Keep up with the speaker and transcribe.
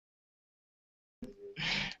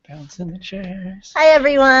Bouncing the chairs. Hi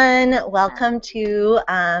everyone, welcome to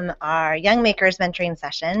our Young Makers mentoring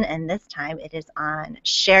session, and this time it is on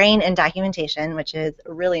sharing and documentation, which is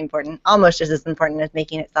really important, almost just as important as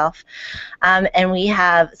making itself. And we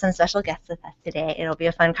have some special guests with us today. It'll be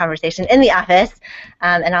a fun conversation in the office,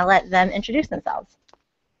 and I'll let them introduce themselves.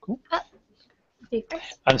 Cool. Steve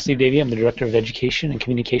first. I'm Steve Davey. I'm the Director of Education and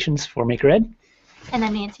Communications for MakerEd. And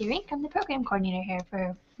I'm Nancy Rink. I'm the Program Coordinator here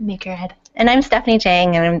for MakerEd. And I'm Stephanie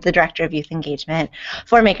Chang, and I'm the Director of Youth Engagement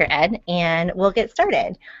for MakerEd, and we'll get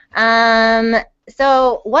started.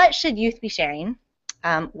 So what should youth be sharing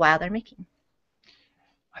while they're making?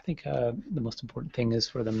 I think the most important thing is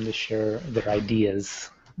for them to share their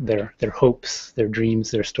ideas, their hopes, their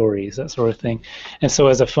dreams, their stories, that sort of thing. And so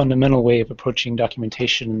as a fundamental way of approaching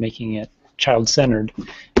documentation and making it child-centered,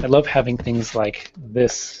 I love having things like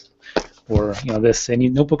this, or this, any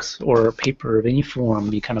notebooks or paper of any form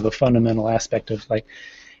be kind of a fundamental aspect of like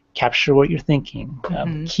capture what you're thinking,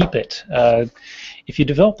 keep it. If you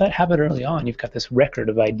develop that habit early on, you've got this record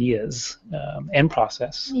of ideas and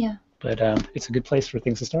process. Yeah. But it's a good place for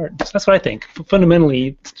things to start. So that's what I think. Fundamentally,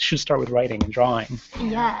 it should start with writing and drawing.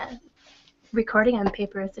 Yeah. Recording on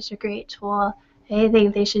paper is such a great tool. I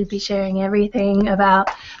think they should be sharing everything about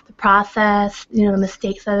the process, the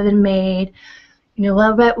mistakes that have been made,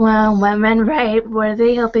 what went well, what went right, what are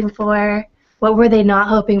they hoping for, what were they not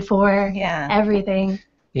hoping for, everything.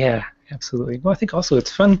 Yeah, absolutely. Well, I think also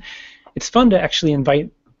it's fun to actually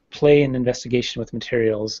invite play and investigation with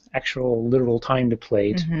materials, actual literal time to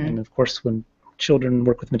play. And of course, when children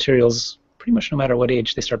work with materials, pretty much no matter what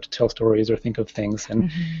age, they start to tell stories or think of things.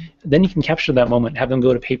 And then you can capture that moment, have them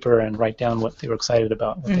go to paper and write down what they were excited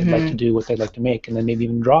about, what they'd like to do, what they'd like to make, and then maybe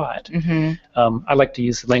even draw it. I like to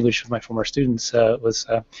use the language with my former students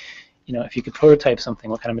if you could prototype something,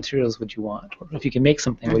 what kind of materials would you want? Or if you can make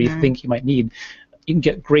something, what do you think you might need? You can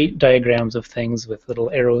get great diagrams of things with little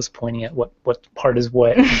arrows pointing at what part is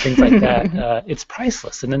what and things like that. It's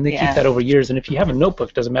priceless. And then they keep that over years. And if you have a notebook,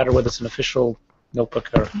 it doesn't matter whether it's an official notebook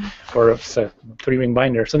or if it's a 3-ring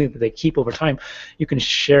binder or something that they keep over time, you can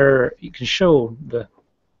show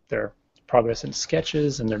their progress in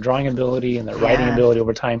sketches and their drawing ability and their writing ability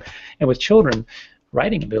over time. And with children,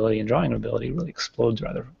 writing ability and drawing ability really explodes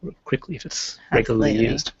rather quickly if it's regularly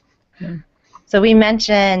used. Yeah. So we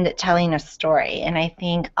mentioned telling a story, and I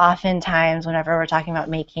think oftentimes whenever we're talking about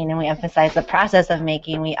making and we emphasize the process of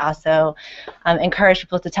making, we also encourage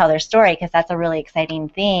people to tell their story, because that's a really exciting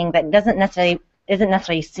thing that isn't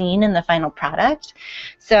necessarily seen in the final product.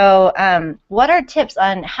 So what are tips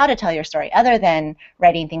on how to tell your story other than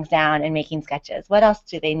writing things down and making sketches? What else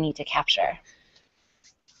do they need to capture?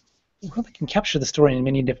 Well, they can capture the story in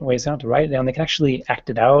many different ways. They don't have to write it down. They can actually act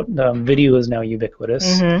it out. Video is now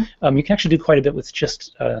ubiquitous. You can actually do quite a bit with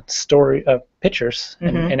just pictures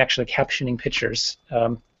and actually captioning pictures.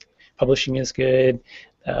 Publishing is good.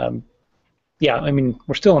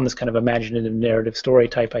 We're still on this kind of imaginative narrative story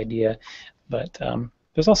type idea, but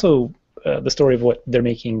there's also the story of what they're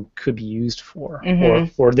making could be used for,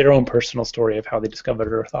 or their own personal story of how they discovered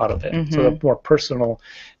it or thought of it. So a more personal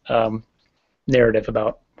narrative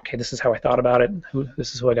about, okay, this is how I thought about it,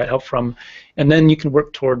 this is who I got help from. And then you can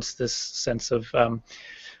work towards this sense of,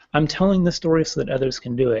 I'm telling the story so that others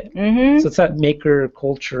can do it. So it's that maker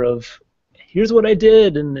culture of, here's what I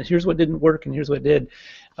did, and here's what didn't work, and here's what did.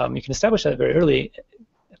 You can establish that very early.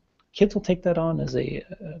 Kids will take that on as a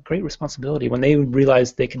great responsibility when they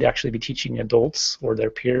realize they could actually be teaching adults or their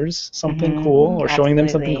peers something cool, or showing them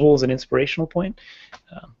something cool as an inspirational point.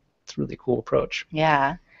 It's a really cool approach.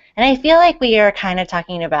 Yeah. And I feel like we are kind of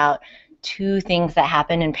talking about two things that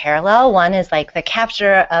happen in parallel. One is like the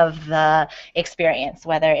capture of the experience,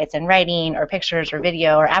 whether it's in writing or pictures or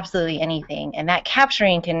video or absolutely anything. And that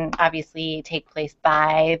capturing can obviously take place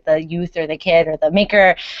by the youth or the kid or the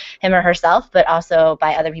maker, him or herself, but also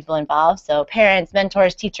by other people involved. So parents,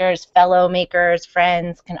 mentors, teachers, fellow makers,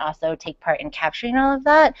 friends can also take part in capturing all of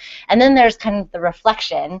that. And then there's kind of the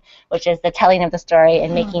reflection, which is the telling of the story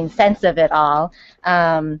and making sense of it all.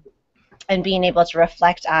 And being able to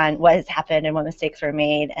reflect on what has happened and what mistakes were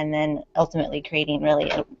made, and then ultimately creating really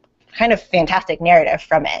a kind of fantastic narrative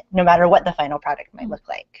from it, no matter what the final product might look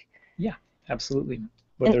like. Yeah, absolutely.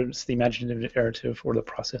 Whether it's the imaginative narrative or the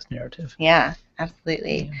process narrative. Yeah,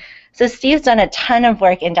 absolutely. Yeah. So Steve's done a ton of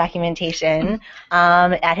work in documentation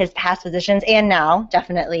at his past positions and now,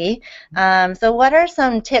 definitely. So what are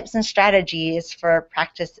some tips and strategies for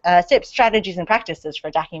strategies and practices for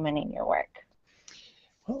documenting your work?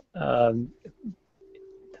 Well,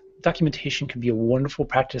 documentation can be a wonderful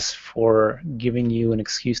practice for giving you an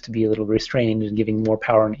excuse to be a little restrained and giving more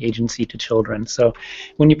power and agency to children. So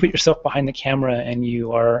when you put yourself behind the camera and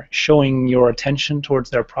you are showing your attention towards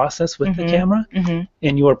their process with the camera,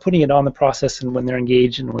 and you are putting it on the process and when they're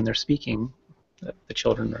engaged and when they're speaking, the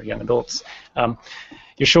children or young adults,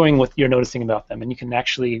 you're showing what you're noticing about them, and you can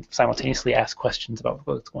actually simultaneously ask questions about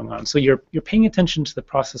what's going on. So you're paying attention to the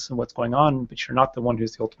process and what's going on, but you're not the one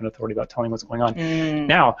who's the ultimate authority about telling what's going on.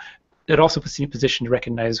 Now, it also puts you in a position to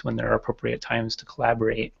recognize when there are appropriate times to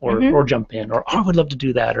collaborate or jump in, or I would love to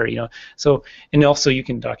do that, or So, and also you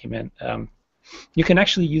can document. You can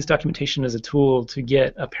actually use documentation as a tool to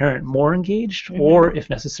get a parent more engaged, or if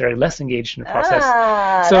necessary, less engaged in the process.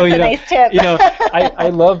 So that's a nice tip. I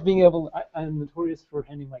love being able. I'm notorious for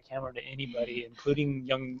handing my camera to anybody, including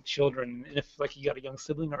young children. And if like you got a young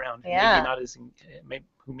sibling around, maybe not as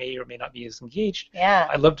who may or may not be as engaged.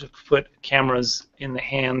 I love to put cameras in the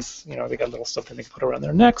hands. They got little stuff that they can put around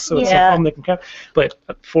their necks, so it's no problem they can. But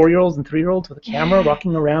 4-year-olds and 3-year-olds with a camera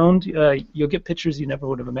walking around, you'll get pictures you never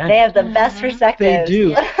would have imagined. They have the best perspective. They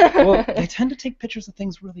do. Well, they tend to take pictures of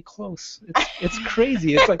things really close. It's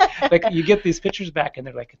crazy. It's like you get these pictures back and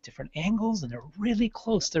they're like at different angles and they're really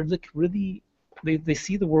close. They're like really. They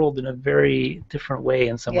see the world in a very different way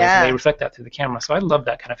in some ways, and they reflect that through the camera. So I love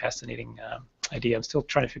that kind of fascinating idea. I'm still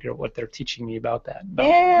trying to figure out what they're teaching me about that,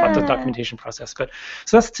 about the documentation process. But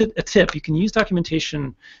so that's a tip. You can use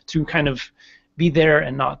documentation to kind of be there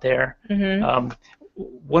and not there.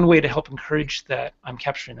 One way to help encourage that I'm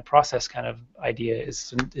capturing the process kind of idea is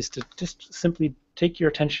to just simply take your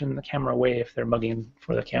attention and the camera away if they're mugging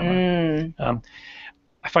for the camera.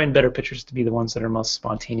 I find better pictures to be the ones that are most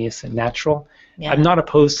spontaneous and natural. I'm not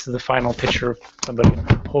opposed to the final picture of somebody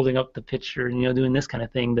holding up the picture and doing this kind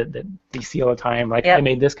of thing that you see all the time. Like I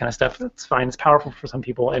made this kind of stuff. That's fine. It's powerful for some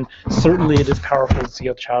people, and certainly it is powerful to see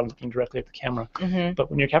a child looking directly at the camera.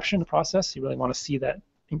 But when you're capturing the process, you really want to see that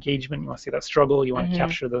engagement. You want to see that struggle. You want to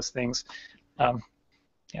capture those things. So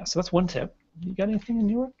that's one tip. You got anything in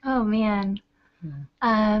your? Oh man.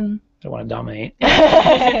 I don't want to dominate.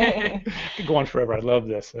 I could go on forever. I love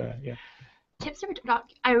this. Tips for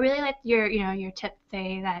I really like your tip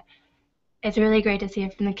say that it's really great to see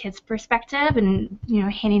it from the kids' perspective, and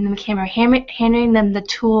handing them the camera, handing them the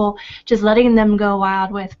tool, just letting them go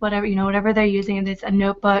wild with whatever they're using. If it's a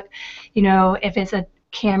notebook, if it's a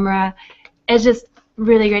camera, it's just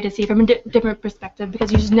really great to see from a different perspective,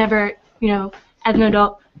 because you just never, as an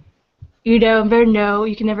adult, you never know,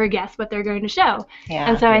 you can never guess what they're going to show.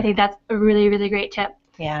 And so I think that's a really, really great tip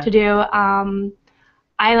to do.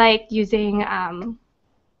 I like using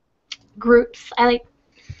groups. I like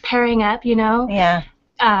pairing up,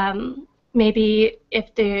 maybe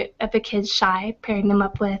if the kid's shy, pairing them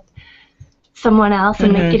up with someone else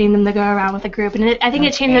and getting them to go around with a group. And I think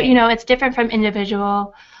it changes, it's different from an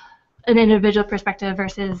individual perspective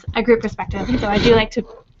versus a group perspective. So I do like to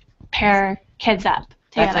pair kids up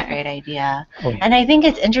together. That's a great idea. And I think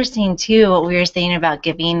it's interesting, too, what we were saying about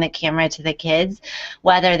giving the camera to the kids,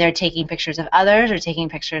 whether they're taking pictures of others or taking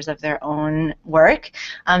pictures of their own work.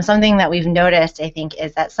 Something that we've noticed, I think,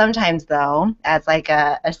 is that sometimes, though, as like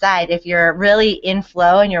a aside, if you're really in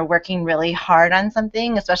flow and you're working really hard on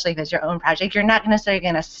something, especially if it's your own project, you're not necessarily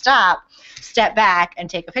going to step back and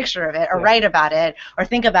take a picture of it or write about it or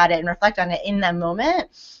think about it and reflect on it in that moment.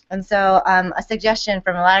 And so a suggestion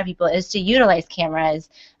from a lot of people is to utilize cameras,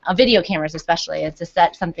 video cameras especially, is to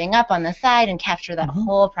set something up on the side and capture that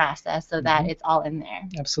whole process so that it's all in there.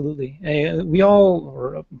 Absolutely. We all,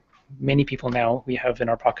 or many people now, we have in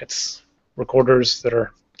our pockets recorders that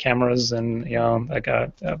are cameras and like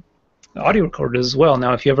audio recorders as well.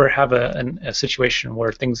 Now, if you ever have a situation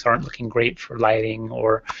where things aren't looking great for lighting,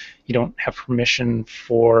 or you don't have permission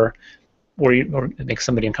for, or it makes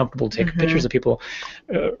somebody uncomfortable to take pictures of people,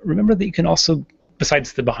 remember that you can also,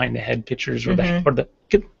 besides the behind the head pictures or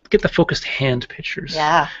get the focused hand pictures.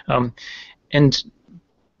 And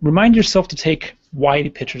remind yourself to take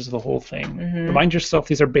wide pictures of the whole thing. Remind yourself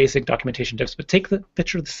these are basic documentation tips, but take the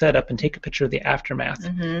picture of the setup and take a picture of the aftermath.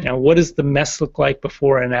 Now, what does the mess look like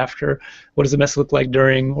before and after? What does the mess look like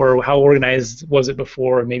during, or how organized was it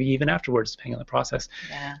before, or maybe even afterwards, depending on the process.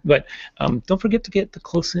 But don't forget to get the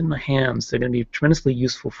close-in hands. They're going to be tremendously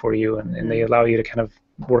useful for you, and they allow you to kind of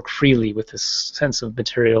work freely with this sense of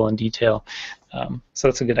material and detail. So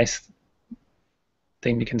that's a good, nice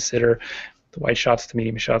thing to consider. The wide shots, the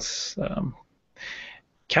medium shots,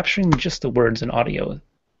 capturing just the words and audio.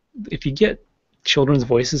 If you get children's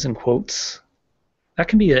voices and quotes, that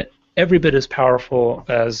can be every bit as powerful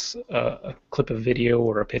as a clip of video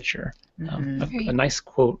or a picture. A nice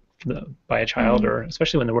quote by a child, or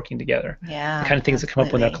especially when they're working together. Yeah. The kind of things that come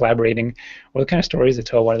up when they're collaborating, or the kind of stories they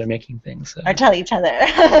tell while they're making things. Or tell each other.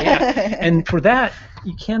 Yeah. And for that,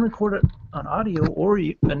 you can record it on audio, or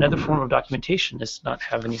another form of documentation is not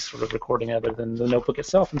have any sort of recording other than the notebook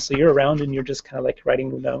itself. And so you're around and you're just kind of like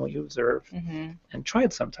writing down what you observe. And try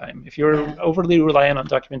it sometime. If you're overly reliant on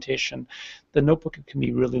documentation, the notebook can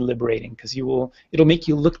be really liberating, because it'll make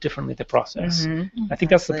you look differently at the process. I think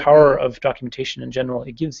that's the power of documentation in general.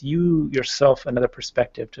 It gives you yourself another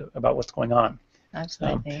perspective about what's going on.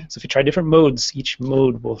 Absolutely. So if you try different modes, each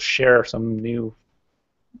mode will share some new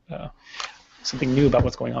something new about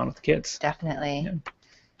what's going on with the kids. Definitely. Yeah.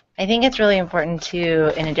 I think it's really important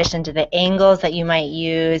too, in addition to the angles that you might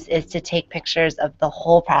use, is to take pictures of the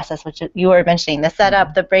whole process, which you were mentioning, the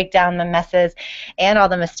setup, the breakdown, the messes, and all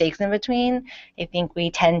the mistakes in between. I think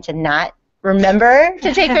we tend to not remember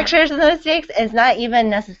to take pictures of the mistakes. It's not even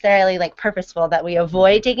necessarily like purposeful that we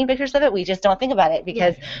avoid taking pictures of it. We just don't think about it,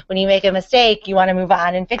 because when you make a mistake, you want to move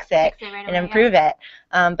on and fix it right and away, improve it.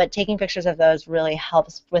 But taking pictures of those really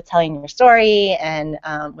helps with telling your story and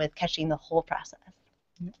with catching the whole process.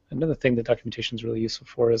 Another thing that documentation is really useful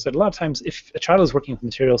for is that a lot of times if a child is working with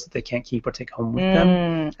materials that they can't keep or take home with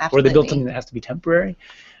them, or they build something that has to be temporary,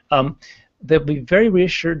 they'll be very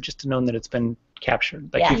reassured just to know that it's been captured,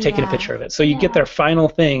 like you've taken a picture of it. So you get their final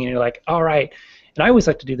thing and you're like, all right. And I always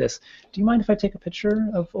like to do this. Do you mind if I take a picture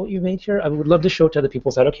of what you made here? I would love to show it to other people.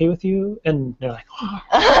 Is that okay with you? And they're like, oh.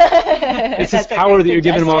 It's this power that you're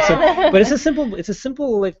giving them also. But it's a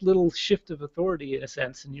simple like little shift of authority in a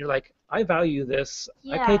sense. And you're like, I value this.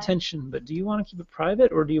 I pay attention, but do you want to keep it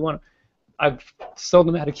private, or do you want to? I've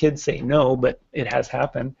seldom had a kid say no, but it has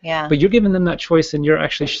happened. Yeah. But you're giving them that choice, and you're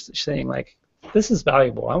actually saying like, this is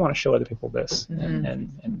valuable. I want to show other people this,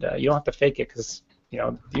 and you don't have to fake it, because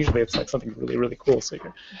usually it's like something really, really cool, so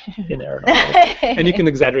you're in there, and you can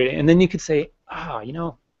exaggerate it, and then you could say,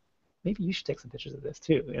 maybe you should take some pictures of this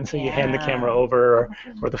too, and so you hand the camera over,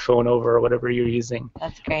 or the phone over, or whatever you're using.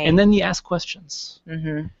 That's great. And then you ask questions.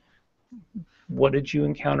 What did you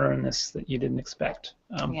encounter in this that you didn't expect?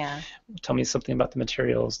 Tell me something about the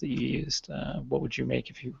materials that you used. What would you make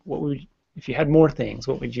if you had more things?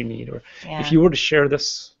 What would you need? Or if you were to share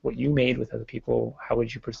this, what you made with other people, how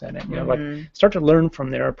would you present it? Like start to learn from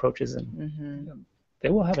their approaches, and they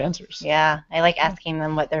will have answers. Yeah, I like asking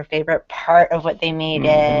them what their favorite part of what they made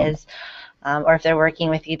is, or if they're working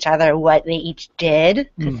with each other, what they each did,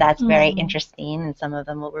 because that's very interesting, and some of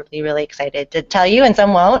them will be really excited to tell you, and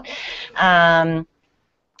some won't.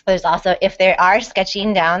 There's also, if they are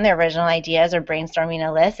sketching down their original ideas or brainstorming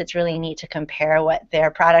a list, it's really neat to compare what their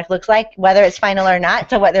product looks like, whether it's final or not,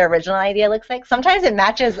 to what their original idea looks like. Sometimes it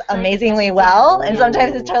matches amazingly well, and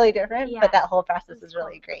sometimes it's totally different, but that whole process is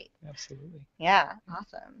really great. Absolutely. Yeah,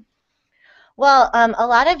 awesome. Well, a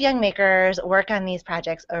lot of young makers work on these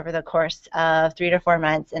projects over the course of 3 to 4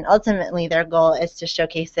 months, and ultimately their goal is to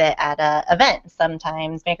showcase it at an event,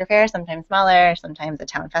 sometimes Maker Faire, sometimes smaller, sometimes a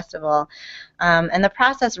town festival. And the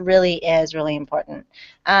process really is really important.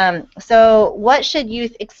 So what should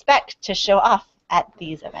youth expect to show off at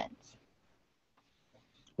these events?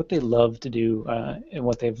 What they love to do and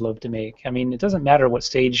what they've loved to make. I mean, it doesn't matter what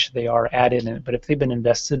stage they are at in it, but if they've been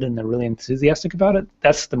invested and they're really enthusiastic about it,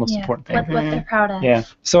 that's the most important thing. What they're proud of. Yeah.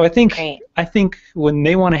 So I think when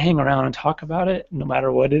they want to hang around and talk about it, no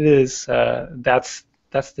matter what it is,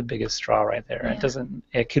 that's the biggest straw right there.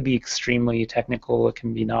 It could be extremely technical, it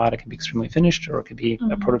can be not, it can be extremely finished, or it could be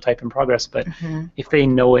a prototype in progress. But if they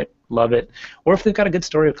know it, love it, or if they've got a good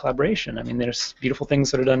story of collaboration, I mean, there's beautiful things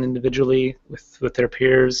that are done individually with their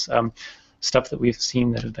peers, stuff that we've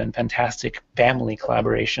seen that have been fantastic family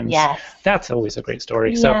collaborations. Yes. That's always a great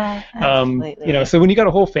story. Yeah, so, so when you got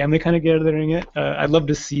a whole family kind of gathering it, I'd love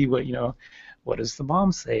to see what does the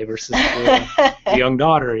mom say versus the young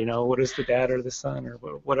daughter? What does the dad or the son or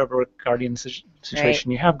whatever guardian situation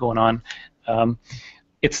you have going on?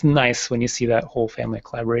 It's nice when you see that whole family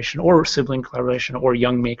collaboration, or sibling collaboration, or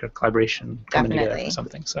young maker collaboration coming together for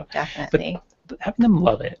something. So, definitely. But having them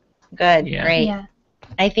love it. Good. Great. Yeah.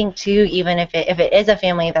 I think too, even if it is a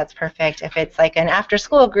family, that's perfect. If it's like an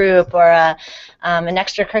after-school group or an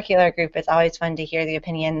extracurricular group, it's always fun to hear the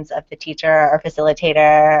opinions of the teacher or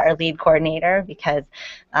facilitator or lead coordinator, because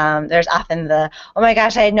there's often the, oh my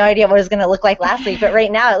gosh, I had no idea what it was going to look like last week, but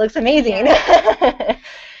right now it looks amazing.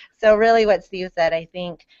 So really what Steve said, I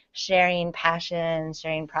think sharing passion,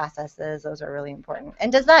 sharing processes, those are really important.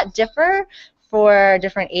 And does that differ for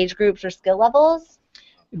different age groups or skill levels?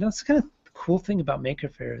 That's kind of cool thing about Maker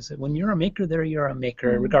Faire is that when you're a maker there, you're a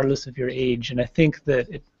maker regardless of your age, and I think that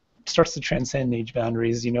it starts to transcend age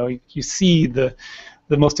boundaries. You see the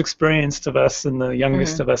the most experienced of us and the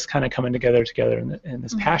youngest of us kind of coming together in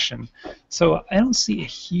this passion. So I don't see a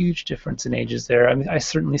huge difference in ages there. I mean, I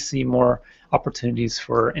certainly see more opportunities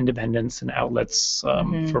for independence and outlets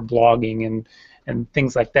for blogging and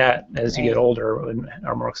things like that as you get older and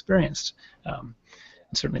are more experienced, and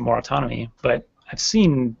certainly more autonomy. But I've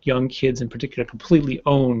seen young kids in particular completely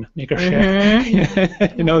own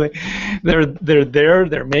MakerShare. You know,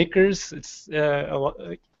 they're makers.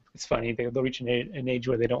 It's funny, they'll reach an age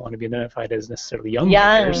where they don't want to be identified as necessarily young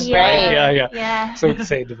makers. Right? Yeah. So let's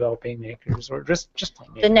say developing makers or just plain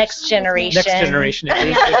makers. The next generation. Next generation.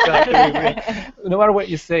 Exactly. No matter what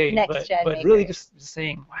you say, but really just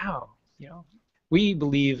saying, wow, you know, we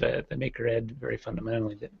believe at Maker Ed very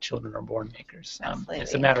fundamentally that children are born makers.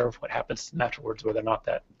 It's a matter of what happens afterwards, whether or not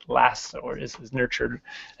that lasts or is nurtured.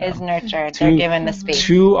 They're given the space.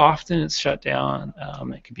 Too often it's shut down.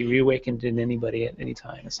 It can be reawakened in anybody at any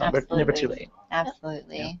time. It's never too late.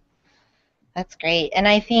 Absolutely. Yeah. That's great. And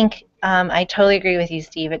I think I totally agree with you,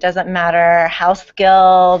 Steve. It doesn't matter how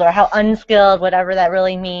skilled or how unskilled, whatever that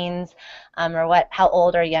really means, or how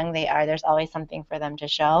old or young they are, there's always something for them to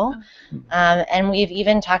show. And we've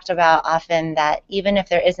even talked about often that even if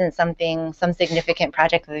there isn't some significant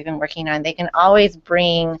project that they've been working on, they can always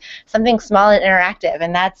bring something small and interactive,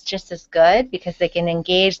 and that's just as good because they can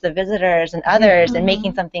engage the visitors and others in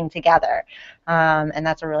making something together. And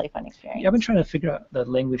that's a really fun experience. Yeah, I've been trying to figure out the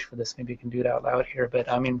language for this. Maybe you can do it out loud here,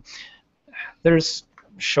 but I mean, there's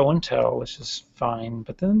show and tell, which is fine,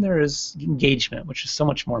 but then there is engagement, which is so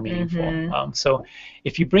much more meaningful. So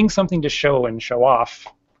if you bring something to show and show off,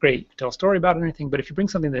 great, tell a story about it or anything, but if you bring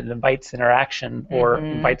something that invites interaction or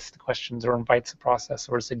invites the questions or invites a process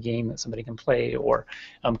or it's a game that somebody can play or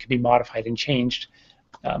can be modified and changed,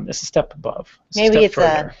 it's a step above. Maybe it's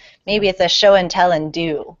a show and tell and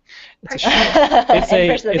do. It's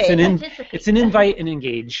an invite and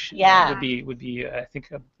engage. Yeah, would be I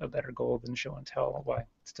think a better goal than show and tell. Well, I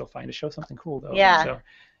still find to show something cool though. Yeah. So,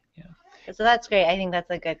 yeah. So that's great. I think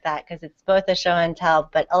that's a good thought because it's both a show and tell,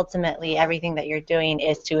 but ultimately everything that you're doing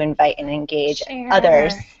is to invite and engage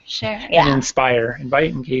others. Yeah. And inspire,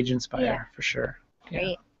 invite, engage, inspire for sure. Great.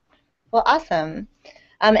 Yeah. Well, awesome.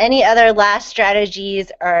 Any other last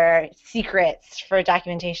strategies or secrets for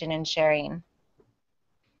documentation and sharing?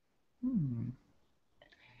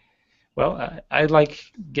 Well, I like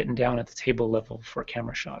getting down at the table level for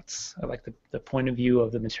camera shots. I like the point of view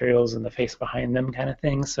of the materials and the face behind them kind of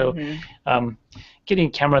thing. So getting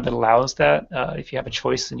a camera that allows that, if you have a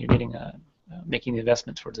choice and you're getting making the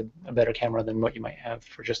investment towards a better camera than what you might have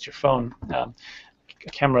for just your phone, a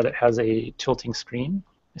camera that has a tilting screen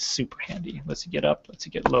is super handy. Lets you get up, lets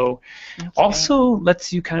you get low. That's also great.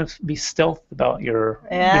 Lets you kind of be stealth about your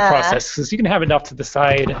process because you can have it off to the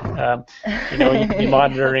side. You know, you can be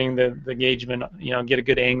monitoring the engagement. You know, get a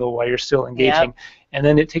good angle while you're still engaging, and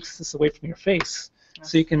then it takes this away from your face,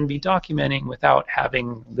 so you can be documenting without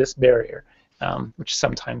having this barrier, which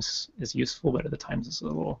sometimes is useful, but other times it's a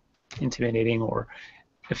little intimidating. Or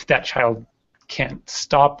if that child can't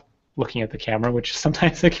stop looking at the camera, which is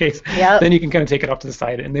sometimes the case, then you can kind of take it off to the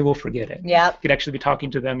side and they will forget it. You could actually be talking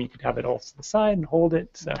to them, you could have it off to the side and hold it.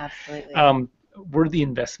 So, absolutely. Worthy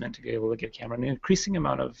investment to be able to get a camera. And an increasing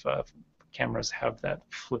amount of cameras have that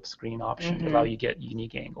flip screen option to allow you to get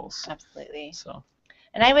unique angles. Absolutely. So.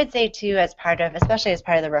 And I would say too, especially as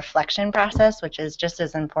part of the reflection process, which is just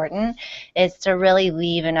as important, is to really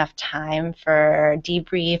leave enough time for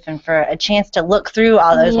debrief and for a chance to look through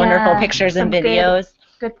all those wonderful pictures and videos.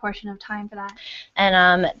 Good portion of time for that.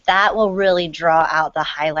 And that will really draw out the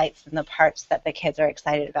highlights and the parts that the kids are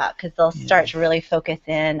excited about because they'll start to really focus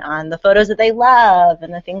in on the photos that they love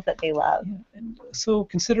and the things that they love. Yeah. And so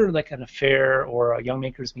consider like an affair or a young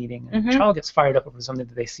makers meeting and a child gets fired up over something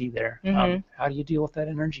that they see there. How do you deal with that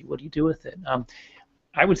energy? What do you do with it?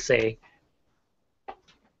 I would say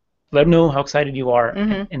let them know how excited you are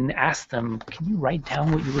and ask them, can you write down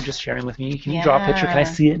what you were just sharing with me? Can you draw a picture? Can I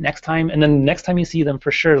see it next time? And then the next time you see them, for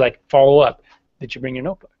sure, like follow up. Did you bring your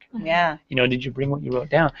notebook? Yeah. You know, did you bring what you wrote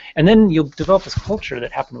down? And then you'll develop this culture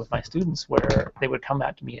that happened with my students where they would come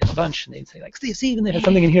out to me at lunch and they'd say like, Steve, and they had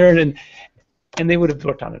something in here and they would have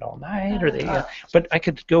worked on it all night, or but I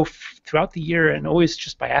could go throughout the year and always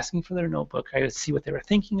just by asking for their notebook, I would see what they were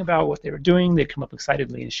thinking about, what they were doing. They'd come up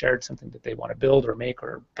excitedly and shared something that they want to build or make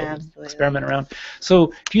or experiment around.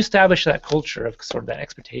 So if you establish that culture of sort of that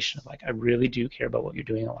expectation of like, I really do care about what you're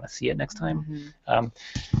doing, I want to see it next time,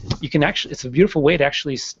 you can actually, it's a beautiful way to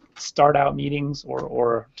actually start out meetings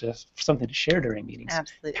or just something to share during meetings.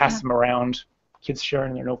 Absolutely. Pass them around. Kids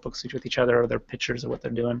sharing their notebooks with each other or their pictures of what they're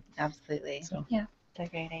doing. Absolutely. So, yeah. That's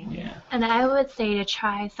a great idea. And I would say to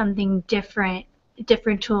try something different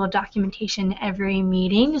different tool of documentation every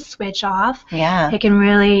meeting to switch off. Yeah. It can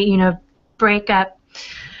really, break up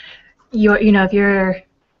your, if you're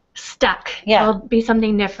stuck. Yeah. It'll be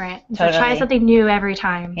something different. Totally. So try something new every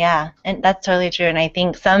time. Yeah, and that's totally true. And I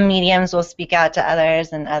think some mediums will speak out to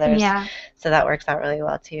others and others. Yeah. So that works out really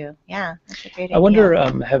well too. Yeah, that's a great idea. I wonder,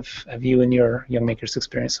 have you in your Young Makers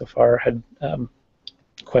experience so far had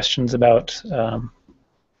questions about,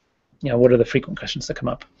 what are the frequent questions that come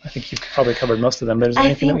up? I think you've probably covered most of them, but is there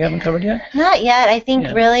anything that we haven't covered yet? Not yet. I think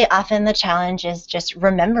really often the challenge is just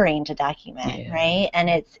remembering to document, right? And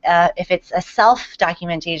it's if it's a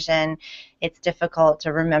self-documentation, it's difficult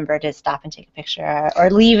to remember to stop and take a picture or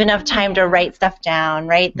leave enough time to write stuff down,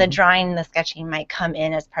 right? The drawing and the sketching might come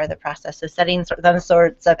in as part of the process. So setting those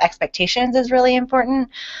sorts of expectations is really important.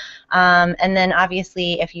 And then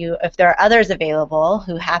obviously if there are others available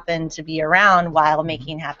who happen to be around while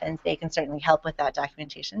making happens, they can certainly help with that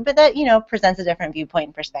documentation. But that, presents a different viewpoint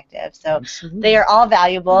and perspective. So Absolutely. They are all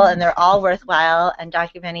valuable and they're all worthwhile, and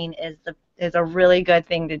documenting is a really good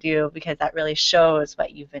thing to do because that really shows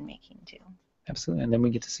what you've been making too. Absolutely, and then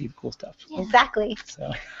we get to see the cool stuff. Yeah. Exactly.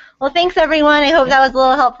 So. Well, thanks everyone. I hope that was a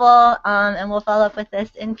little helpful, and we'll follow up with this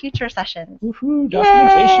in future sessions. Woohoo,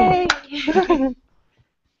 documentation.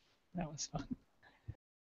 That was fun.